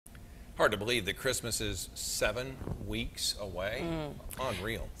Hard to believe that Christmas is 7 weeks away.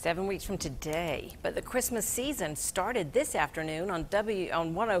 Unreal. 7 weeks from today. But the Christmas season started this afternoon on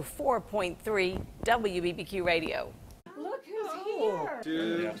 104.3 WBBQ Radio. Look who's here.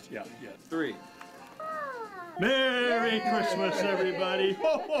 2, Yeah. 3. Merry Christmas, everybody.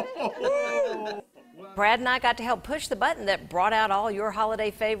 Brad and I got to help push the button that brought out all your holiday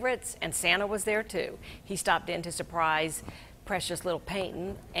favorites, and Santa was there too. He stopped in to surprise precious little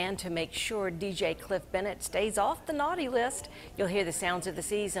Peyton and to make sure DJ Cliff Bennett stays off the naughty list. You'll hear the sounds of the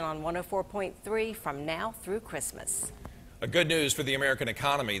season on 104.3 from now through Christmas. A good news for the American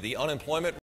economy. The unemployment